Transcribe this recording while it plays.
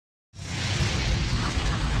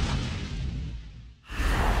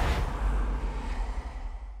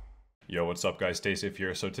Yo, what's up guys, StaysafeTV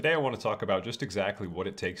here. So today I want to talk about just exactly what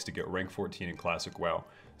it takes to get rank 14 in Classic WoW.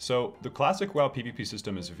 So the Classic WoW PvP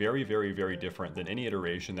system is very different than any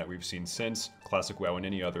iteration that we've seen since Classic WoW and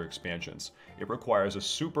any other expansions. It requires a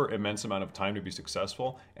super immense amount of time to be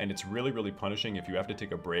successful, and it's really punishing if you have to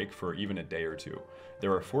take a break for even a day or two.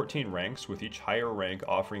 There are 14 ranks, with each higher rank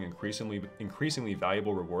offering increasingly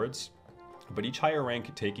valuable rewards, but each higher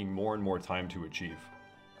rank taking more and more time to achieve.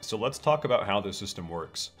 So let's talk about how this system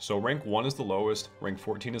works. So rank 1 is the lowest, rank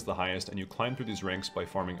 14 is the highest, and you climb through these ranks by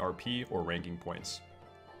farming RP or ranking points.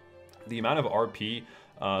 The amount of RP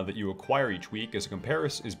that you acquire each week is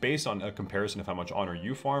based on a comparison of how much honor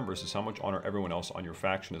you farm versus how much honor everyone else on your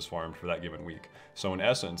faction has farmed for that given week. So in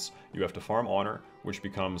essence, you have to farm honor, which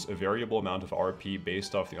becomes a variable amount of RP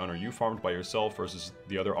based off the honor you farmed by yourself versus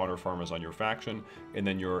the other honor farmers on your faction, and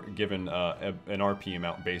then you're given an RP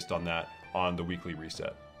amount based on that on the weekly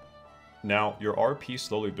reset. Now, your RP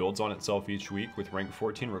slowly builds on itself each week, with rank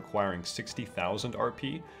 14 requiring 60,000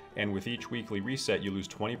 RP, and with each weekly reset you lose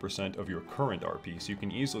 20% of your current RP, so you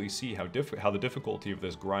can easily see how the difficulty of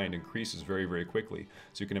this grind increases very quickly.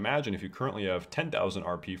 So you can imagine if you currently have 10,000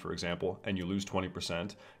 RP, for example, and you lose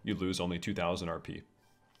 20%, you lose only 2,000 RP.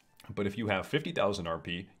 But if you have 50,000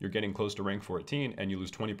 RP, you're getting close to rank 14, and you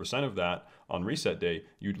lose 20% of that on reset day,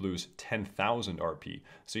 you'd lose 10,000 RP.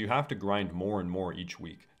 So you have to grind more and more each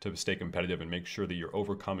week to stay competitive and make sure that you're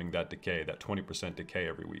overcoming that decay, that 20% decay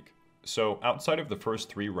every week. So outside of the first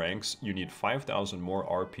 3 ranks, you need 5,000 more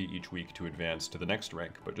RP each week to advance to the next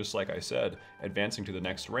rank. But just like I said, advancing to the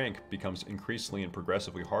next rank becomes increasingly and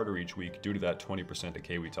progressively harder each week due to that 20%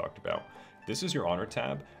 decay we talked about. This is your honor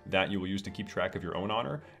tab that you will use to keep track of your own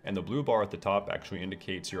honor, and the blue bar at the top actually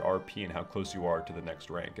indicates your RP and how close you are to the next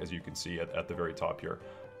rank, as you can see at the very top here.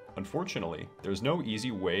 Unfortunately, there's no easy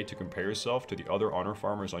way to compare yourself to the other honor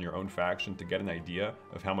farmers on your own faction to get an idea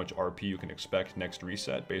of how much RP you can expect next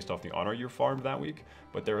reset based off the honor you farmed that week,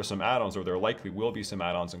 but there are some add-ons, or there likely will be some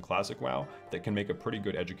add-ons in Classic WoW that can make a pretty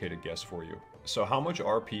good educated guess for you. So how much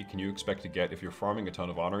RP can you expect to get if you're farming a ton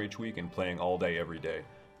of honor each week and playing all day every day?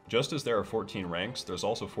 Just as there are 14 ranks, there's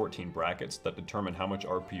also 14 brackets that determine how much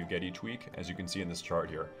RP you get each week, as you can see in this chart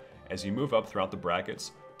here. As you move up throughout the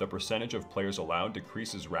brackets, the percentage of players allowed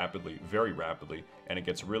decreases rapidly, very rapidly, and it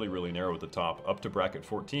gets really narrow at the top, up to bracket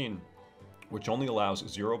 14, which only allows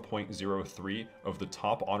 0.03 of the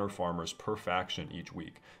top honor farmers per faction each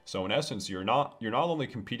week. So in essence, you're not only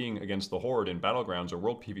competing against the Horde in Battlegrounds or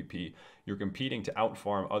World PvP, you're competing to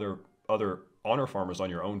outfarm other honor farmers on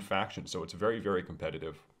your own faction, so it's very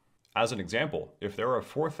competitive. As an example, if there are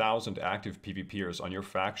 4,000 active PvPers on your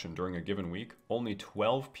faction during a given week, only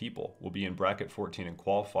 12 people will be in bracket 14 and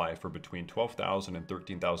qualify for between 12,000 and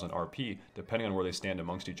 13,000 RP, depending on where they stand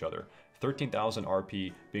amongst each other. 13,000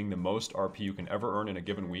 RP being the most RP you can ever earn in a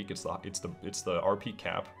given week. It's the RP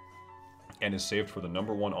cap, and is saved for the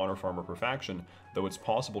 #1 honor farmer per faction, though it's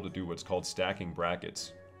possible to do what's called stacking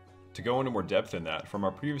brackets. To go into more depth in that, from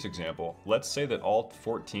our previous example, let's say that all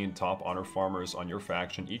 14 top honor farmers on your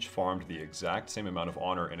faction each farmed the exact same amount of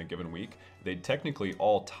honor in a given week. They'd technically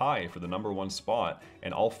all tie for the #1 spot,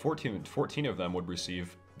 and all 14 of them would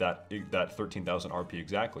receive that 13,000 RP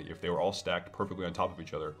exactly if they were all stacked perfectly on top of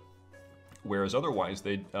each other. Whereas otherwise,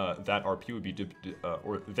 that RP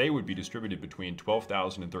would be distributed between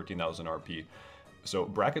 12,000 and 13,000 RP. So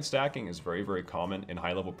bracket stacking is very common in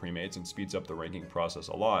high-level premates and speeds up the ranking process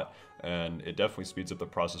a lot, and it definitely speeds up the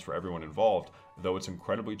process for everyone involved, though it's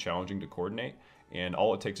incredibly challenging to coordinate, and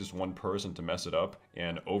all it takes is one person to mess it up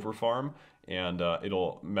and overfarm, and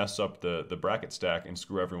it'll mess up the bracket stack and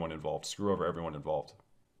screw over everyone involved.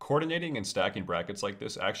 Coordinating and stacking brackets like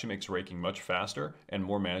this actually makes ranking much faster and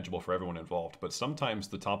more manageable for everyone involved, but sometimes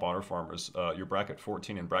the top honor farmers, your bracket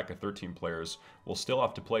 14 and bracket 13 players, will still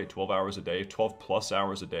have to play 12 hours a day, 12 plus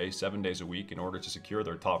hours a day, 7 days a week in order to secure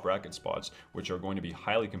their top bracket spots, which are going to be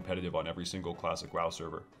highly competitive on every single Classic WoW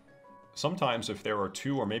server. Sometimes, if there are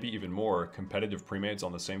 2 or maybe even more competitive premates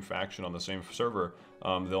on the same faction on the same server,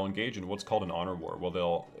 they'll engage in what's called an honor war.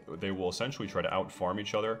 Well, they will essentially try to outfarm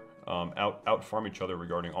each other,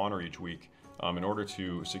 regarding honor each week, in order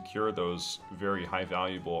to secure those very high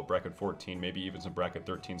valuable bracket 14, maybe even some bracket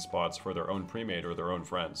 13 spots for their own premate or their own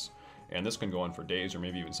friends. And this can go on for days or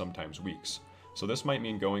maybe even sometimes weeks. So this might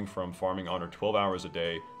mean going from farming honor 12 hours a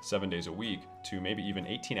day, 7 days a week, to maybe even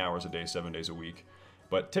 18 hours a day, 7 days a week.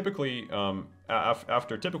 But typically,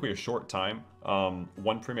 after a short time,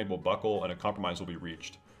 one premade will buckle and a compromise will be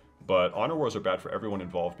reached. But honor wars are bad for everyone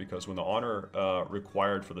involved, because when the honor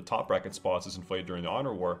required for the top bracket spots is inflated during the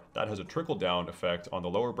honor war, that has a trickle-down effect on the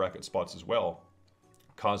lower bracket spots as well.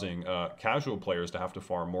 causing casual players to have to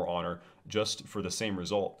farm more honor just for the same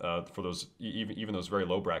result for those even those very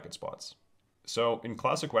low bracket spots. So in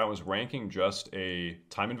Classic WoW, is ranking just a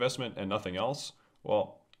time investment and nothing else?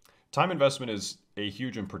 Well, time investment is a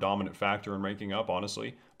huge and predominant factor in ranking up,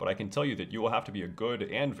 honestly, but I can tell you that you will have to be a good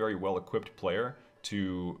and very well-equipped player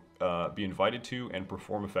to be invited to and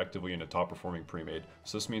perform effectively in a top-performing pre-made.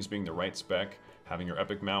 So this means being the right spec, having your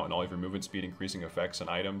epic mount and all of your movement speed increasing effects and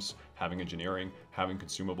items, having engineering, having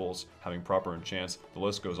consumables, having proper enchants, the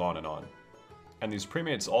list goes on and on. And these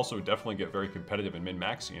pre-mates also definitely get very competitive in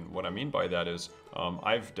min-maxing. And what I mean by that is,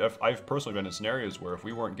 I've personally been in scenarios where if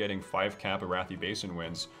we weren't getting 5-cap Arathi Basin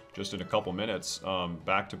wins just in a couple minutes,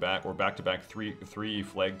 back-to-back or back-to-back three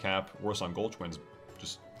flag cap Warsan Gulch wins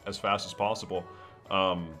just as fast as possible,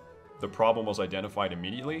 the problem was identified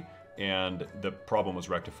immediately and the problem was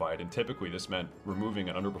rectified. And typically this meant removing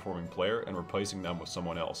an underperforming player and replacing them with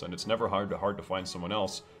someone else. And it's never hard to find someone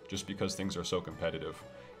else just because things are so competitive.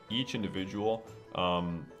 Each individual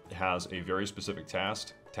has a very specific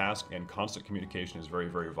task, and constant communication is very,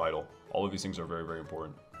 very vital. All of these things are very, very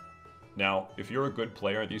important. Now, if you're a good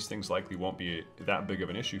player, these things likely won't be that big of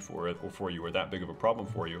an issue for you or that big of a problem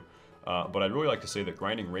for you. But I'd really like to say that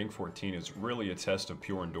grinding rank 14 is really a test of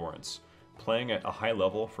pure endurance. Playing at a high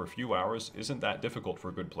level for a few hours isn't that difficult for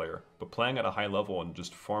a good player, but playing at a high level and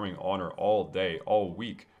just farming honor all day, all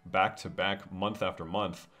week, back to back, month after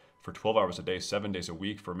month, for 12 hours a day, 7 days a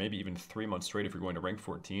week, for maybe even 3 months straight if you're going to rank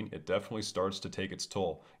 14, it definitely starts to take its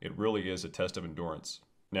toll. It really is a test of endurance.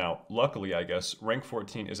 Now, luckily, I guess, rank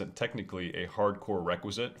 14 isn't technically a hardcore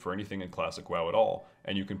requisite for anything in Classic WoW at all,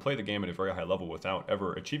 and you can play the game at a very high level without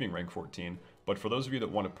ever achieving rank 14, but for those of you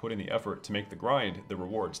that want to put in the effort to make the grind, the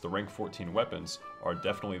rewards, the rank 14 weapons, are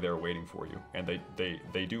definitely there waiting for you, and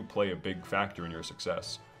they do play a big factor in your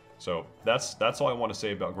success. So that's all I want to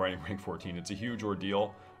say about grinding rank 14. It's a huge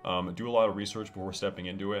ordeal. Do a lot of research before stepping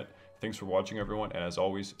into it. Thanks for watching, everyone, and as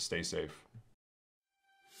always, stay safe.